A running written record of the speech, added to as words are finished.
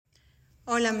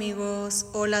Hola amigos,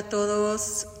 hola a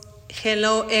todos.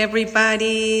 Hello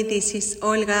everybody, this is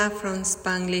Olga from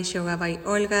Spanglish Yoga by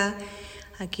Olga.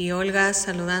 Aquí Olga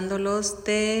saludándolos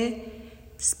de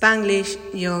Spanglish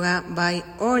Yoga by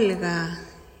Olga.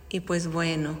 Y pues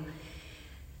bueno,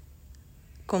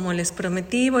 como les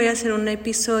prometí, voy a hacer un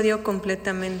episodio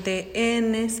completamente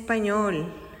en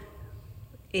español.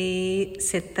 Y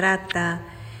se trata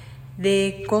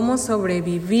de cómo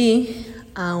sobreviví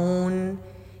a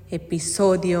un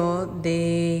episodio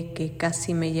de que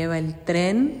casi me lleva el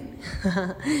tren.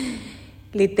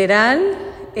 Literal,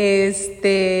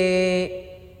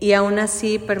 y aún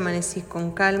así permanecí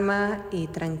con calma y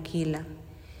tranquila.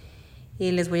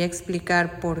 Y les voy a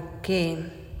explicar por qué.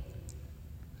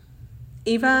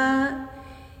 Iba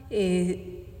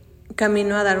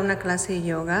camino a dar una clase de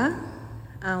yoga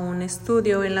a un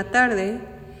estudio en la tarde.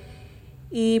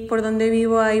 Y por donde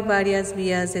vivo hay varias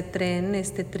vías de tren.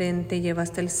 Este tren te lleva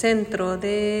hasta el centro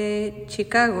de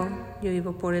Chicago. Yo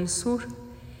vivo por el sur.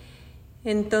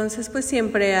 Entonces, pues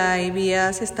siempre hay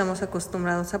vías, estamos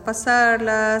acostumbrados a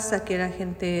pasarlas. Aquí la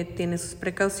gente tiene sus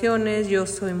precauciones. Yo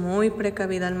soy muy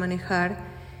precavida al manejar.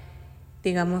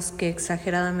 Digamos que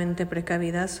exageradamente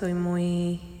precavida.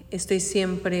 Estoy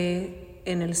siempre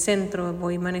en el centro.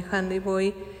 Voy manejando y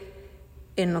voy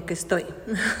en lo que estoy.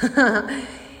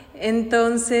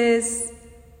 Entonces,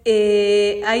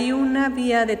 hay una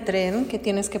vía de tren que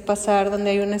tienes que pasar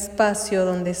donde hay un espacio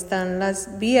donde están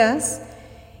las vías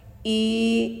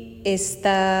y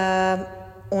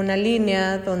está una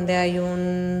línea donde hay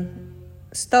un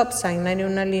stop sign, hay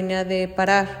una línea de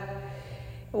parar,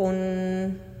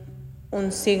 un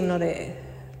signo de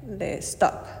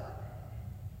stop.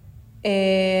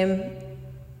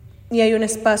 Y hay un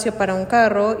espacio para un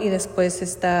carro y después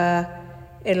está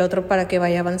el otro para que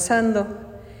vaya avanzando.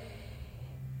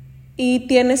 Y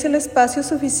tienes el espacio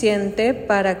suficiente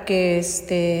para que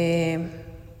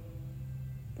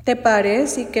te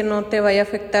pares y que no te vaya a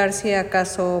afectar si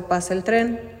acaso pasa el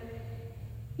tren.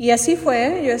 Y así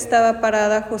fue, yo estaba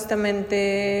parada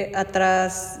justamente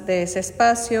atrás de ese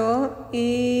espacio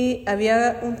y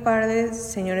había un par de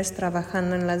señores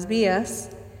trabajando en las vías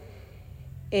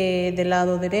del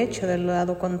lado derecho, del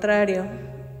lado contrario.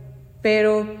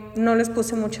 Pero no les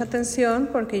puse mucha atención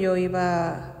porque yo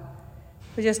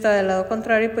estaba del lado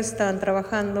contrario y pues estaban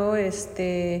trabajando,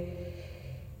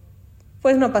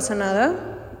 pues no pasa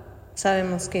nada.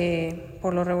 Sabemos que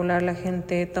por lo regular la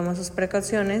gente toma sus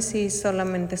precauciones y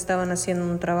solamente estaban haciendo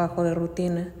un trabajo de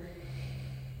rutina.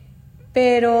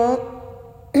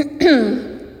 Pero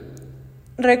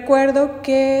recuerdo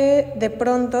que de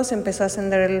pronto se empezó a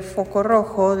encender el foco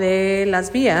rojo de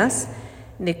las vías,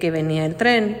 de que venía el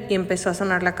tren y empezó a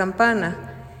sonar la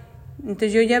campana.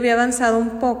 Entonces yo ya había avanzado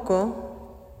un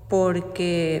poco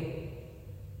porque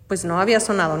pues no había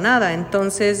sonado nada,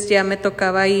 entonces ya me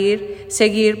tocaba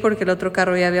seguir porque el otro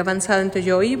carro ya había avanzado, entonces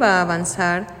yo iba a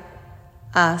avanzar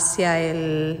hacia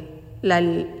la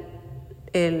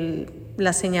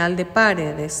señal de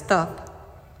pare, de stop.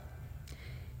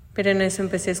 Pero en eso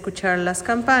empecé a escuchar las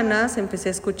campanas,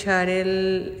 empecé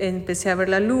a ver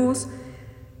la luz.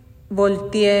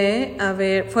 Volteé a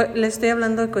ver, le estoy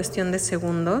hablando de cuestión de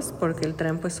segundos, porque el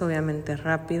tren pues obviamente es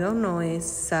rápido, no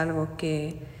es algo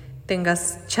que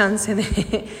tengas chance de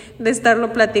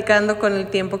estarlo platicando con el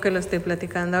tiempo que lo estoy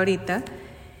platicando ahorita.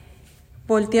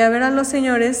 Volteé a ver a los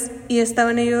señores y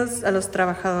estaban ellos, a los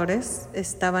trabajadores,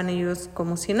 estaban ellos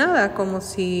como si nada,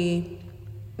 y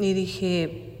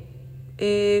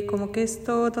dije, como que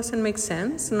esto doesn't make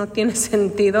sense, no tiene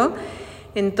sentido.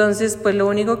 Entonces, pues lo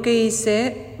único que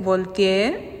hice,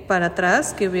 volteé para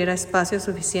atrás, que hubiera espacio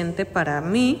suficiente para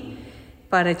mí,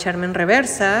 para echarme en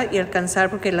reversa y alcanzar,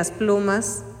 porque las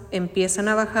plumas empiezan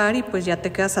a bajar y pues ya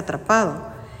te quedas atrapado.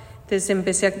 Entonces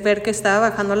empecé a ver que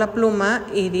estaba bajando la pluma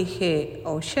y dije,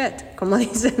 oh shit, como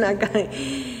dicen acá,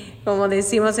 como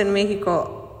decimos en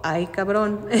México, ay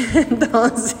cabrón.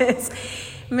 Entonces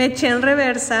me eché en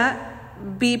reversa,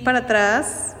 vi para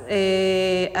atrás.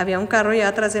 Había un carro ya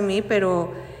atrás de mí,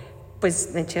 pero pues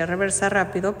me eché a reversa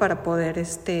rápido para poder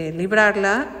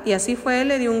librarla, y así fue.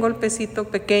 Le di un golpecito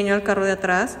pequeño al carro de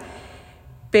atrás,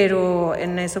 pero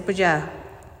en eso pues ya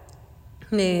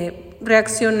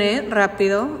reaccioné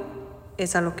rápido.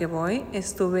 Es a lo que voy.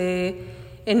 Estuve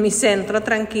en mi centro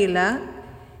tranquila,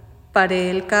 paré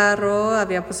el carro,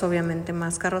 había pues obviamente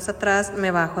más carros atrás,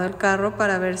 me bajo del carro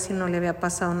para ver si no le había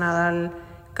pasado nada al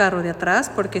carro de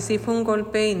atrás, porque sí fue un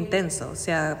golpe intenso, o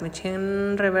sea, me eché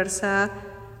en reversa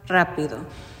rápido.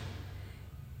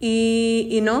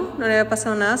 Y no le había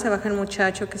pasado nada. Se baja el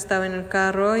muchacho que estaba en el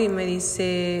carro y me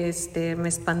dice, me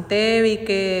espanté, vi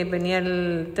que venía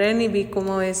el tren y vi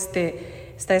cómo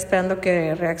estaba esperando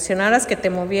que reaccionaras, que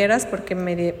te movieras, porque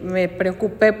me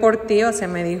preocupé por ti, o sea,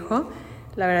 me dijo,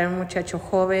 la verdad, era un muchacho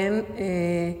joven,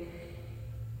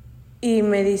 y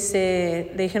me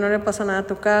dice, le dije, no le pasó nada a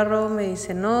tu carro, me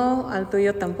dice, no, al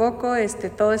tuyo tampoco,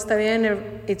 todo está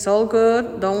bien, it's all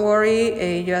good, don't worry,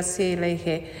 y yo así le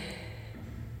dije,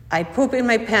 I poop in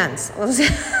my pants, o sea,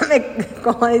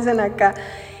 como dicen acá,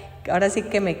 ahora sí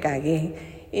que me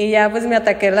cagué, y ya pues me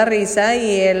ataqué la risa,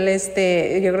 y él,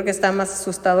 yo creo que está más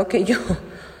asustado que yo,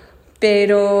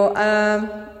 pero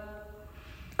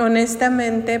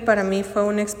honestamente para mí fue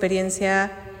una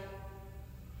experiencia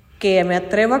que me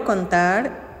atrevo a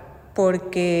contar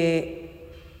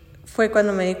porque fue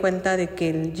cuando me di cuenta de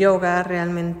que el yoga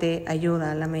realmente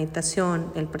ayuda, la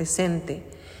meditación, el presente.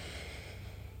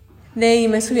 De ahí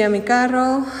me subí a mi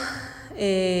carro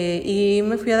y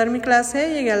me fui a dar mi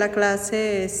clase. Llegué a la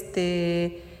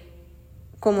clase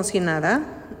como si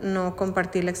nada. No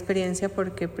compartí la experiencia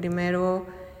porque primero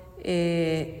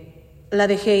la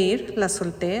dejé ir, la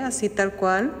solté así tal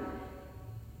cual.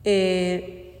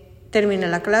 Terminé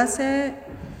la clase,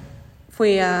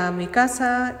 fui a mi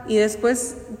casa y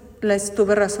después la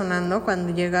estuve razonando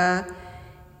cuando llega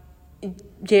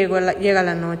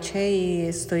la noche y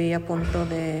estoy a punto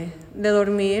de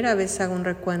dormir. A veces hago un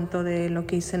recuento de lo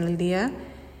que hice en el día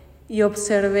y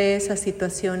observé esa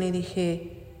situación y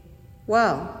dije,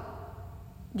 wow,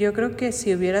 yo creo que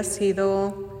si hubiera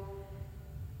sido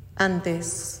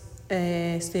antes,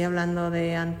 estoy hablando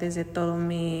de antes de todo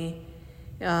mi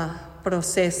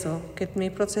proceso, que mi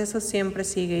proceso siempre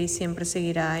sigue y siempre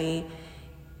seguirá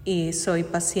y soy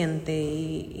paciente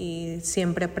y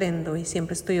siempre aprendo y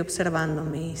siempre estoy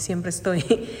observándome y siempre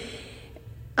estoy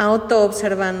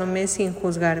auto-observándome sin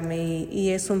juzgarme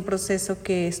y es un proceso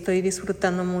que estoy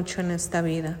disfrutando mucho en esta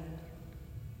vida.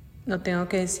 Lo tengo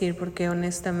que decir porque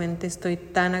honestamente estoy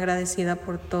tan agradecida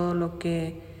por todo lo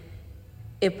que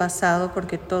he pasado,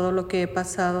 porque todo lo que he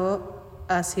pasado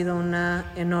ha sido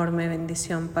una enorme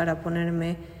bendición para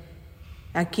ponerme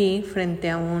aquí frente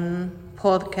a un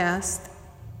podcast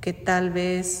que tal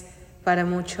vez para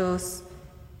muchos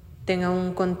tenga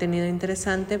un contenido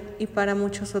interesante y para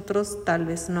muchos otros tal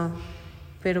vez no.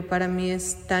 Pero para mí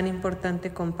es tan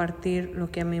importante compartir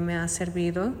lo que a mí me ha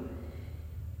servido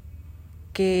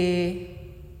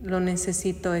que lo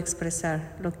necesito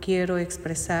expresar, lo quiero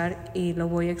expresar y lo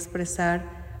voy a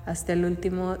expresar hasta el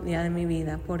último día de mi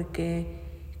vida, porque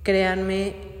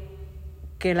créanme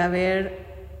que el haber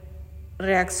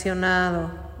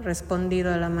reaccionado,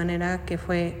 respondido de la manera que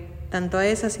fue tanto a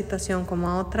esa situación como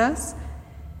a otras,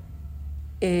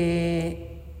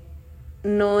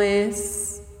 no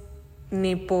es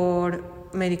ni por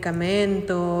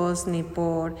medicamentos, ni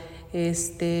por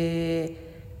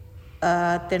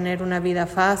tener una vida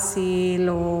fácil,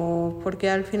 o porque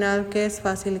al final qué es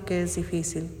fácil y qué es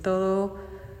difícil. Todo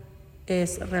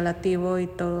es relativo y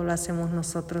todo lo hacemos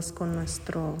nosotros con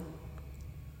nuestro...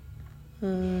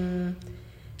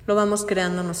 lo vamos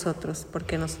creando nosotros,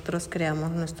 porque nosotros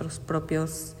creamos nuestros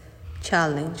propios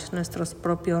challenges, nuestros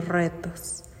propios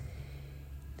retos.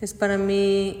 Entonces para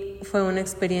mí fue una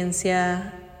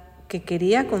experiencia que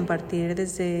quería compartir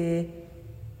desde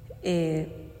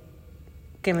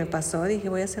que me pasó. Dije,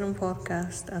 voy a hacer un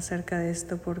podcast acerca de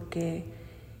esto porque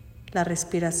la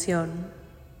respiración,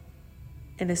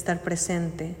 el estar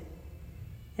presente,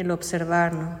 el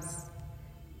observarnos,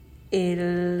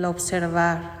 el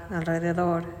observar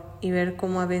alrededor y ver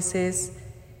cómo a veces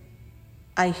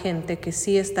hay gente que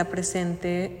sí está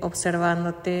presente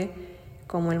observándote,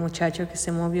 como el muchacho que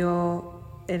se movió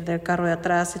el del carro de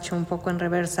atrás, echó un poco en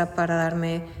reversa para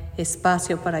darme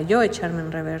espacio para yo echarme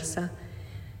en reversa.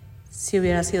 Si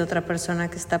hubiera sido otra persona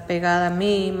que está pegada a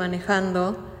mí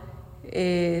manejando,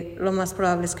 lo más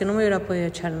probable es que no me hubiera podido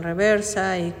echar en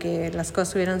reversa y que las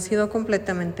cosas hubieran sido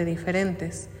completamente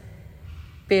diferentes.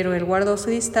 Pero él guardó su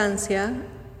distancia,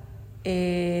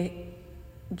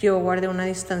 yo guardé una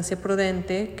distancia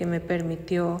prudente que me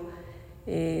permitió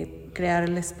crear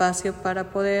el espacio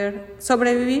para poder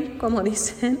sobrevivir, como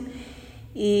dicen,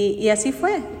 y así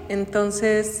fue.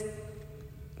 Entonces,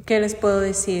 ¿qué les puedo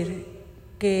decir?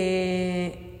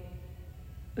 Que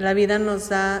la vida nos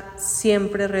da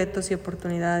siempre retos y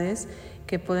oportunidades,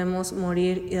 que podemos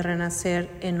morir y renacer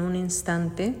en un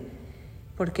instante,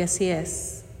 porque así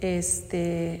es.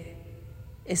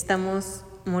 Estamos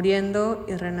muriendo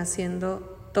y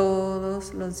renaciendo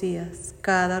todos los días,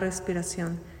 cada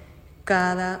respiración,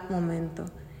 cada momento.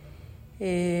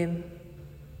 ¿Qué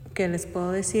les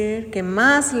puedo decir? ¿Qué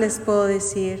más les puedo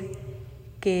decir?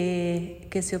 Que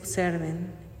se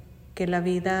observen, que la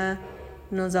vida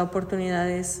nos da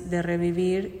oportunidades de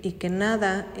revivir y que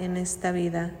nada en esta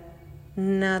vida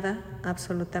Nada,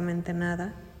 absolutamente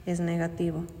nada, es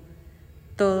negativo.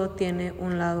 Todo tiene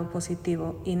un lado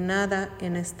positivo y nada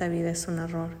en esta vida es un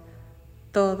error.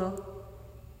 Todo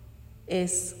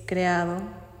es creado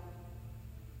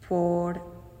por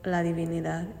la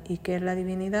divinidad. ¿Y qué es la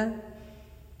divinidad?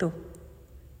 Tú.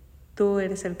 Tú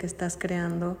eres el que estás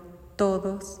creando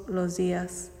todos los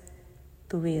días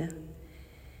tu vida.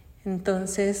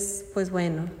 Entonces, pues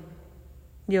bueno,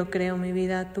 yo creo mi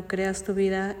vida, tú creas tu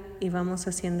vida y vamos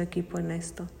haciendo equipo en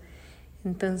esto.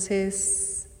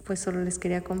 Entonces, pues solo les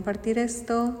quería compartir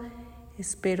esto.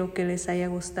 Espero que les haya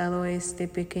gustado este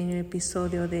pequeño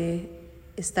episodio de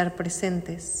estar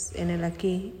presentes en el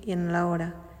aquí y en el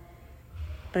ahora.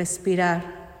 Respirar,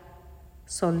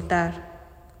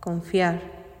 soltar, confiar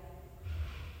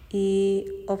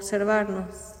y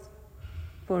observarnos,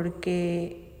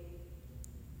 porque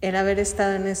el haber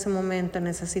estado en ese momento, en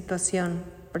esa situación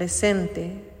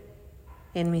presente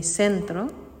en mi centro,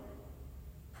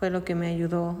 fue lo que me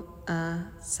ayudó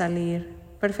a salir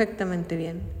perfectamente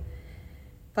bien.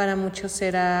 Para muchos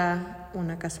será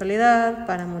una casualidad,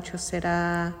 para muchos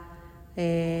será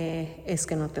es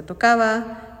que no te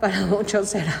tocaba, para muchos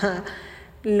será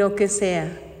lo que sea,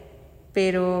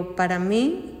 pero para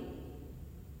mí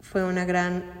fue una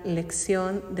gran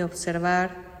lección de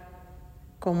observar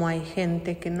cómo hay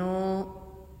gente que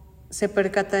no se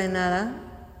percata de nada.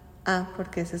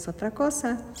 Porque esa es otra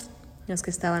cosa. Los que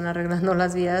estaban arreglando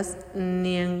las vías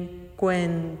ni en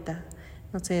cuenta.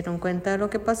 No se dieron cuenta de lo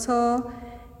que pasó,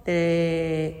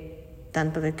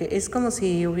 tanto de que es como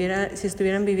si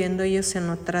estuvieran viviendo ellos en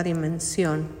otra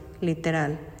dimensión,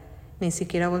 literal. Ni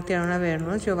siquiera voltearon a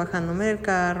vernos. Yo bajándome del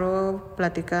carro,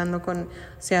 platicando o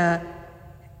sea,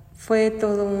 fue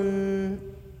todo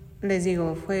les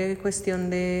digo, fue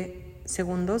cuestión de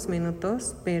segundos,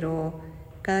 minutos, pero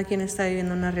cada quien está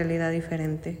viviendo una realidad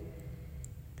diferente.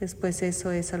 Después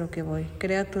eso es a lo que voy.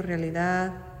 Crea tu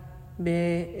realidad,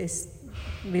 be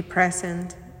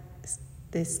present,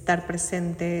 de estar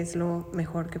presente es lo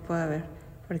mejor que puede haber,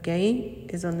 porque ahí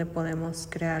es donde podemos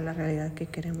crear la realidad que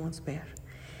queremos ver.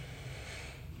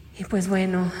 Y pues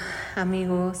bueno,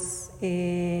 amigos,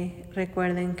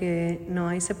 recuerden que no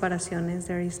hay separaciones,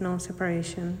 there is no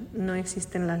separation. No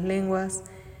existen las lenguas,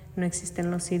 no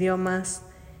existen los idiomas,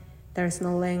 there's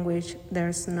no language,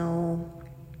 there's no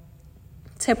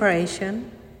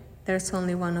separation, there's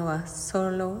only one of us.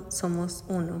 Solo somos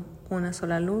uno, una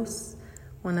sola luz,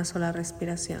 una sola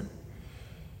respiración.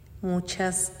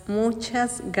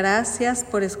 Muchas gracias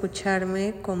por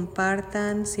escucharme.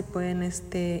 Compartan si pueden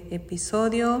este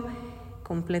episodio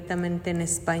completamente en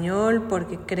español,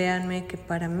 porque créanme que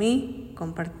para mí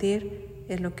compartir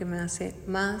es lo que me hace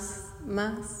más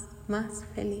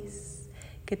feliz.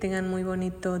 Que tengan muy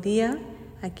bonito día.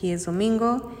 Aquí es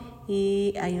domingo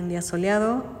y hay un día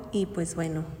soleado y pues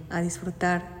bueno, a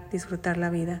disfrutar la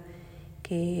vida,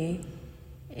 que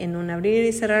en un abrir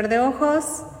y cerrar de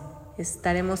ojos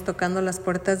estaremos tocando las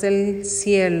puertas del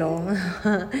cielo.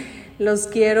 Los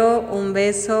quiero, un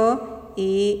beso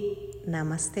y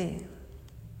namaste.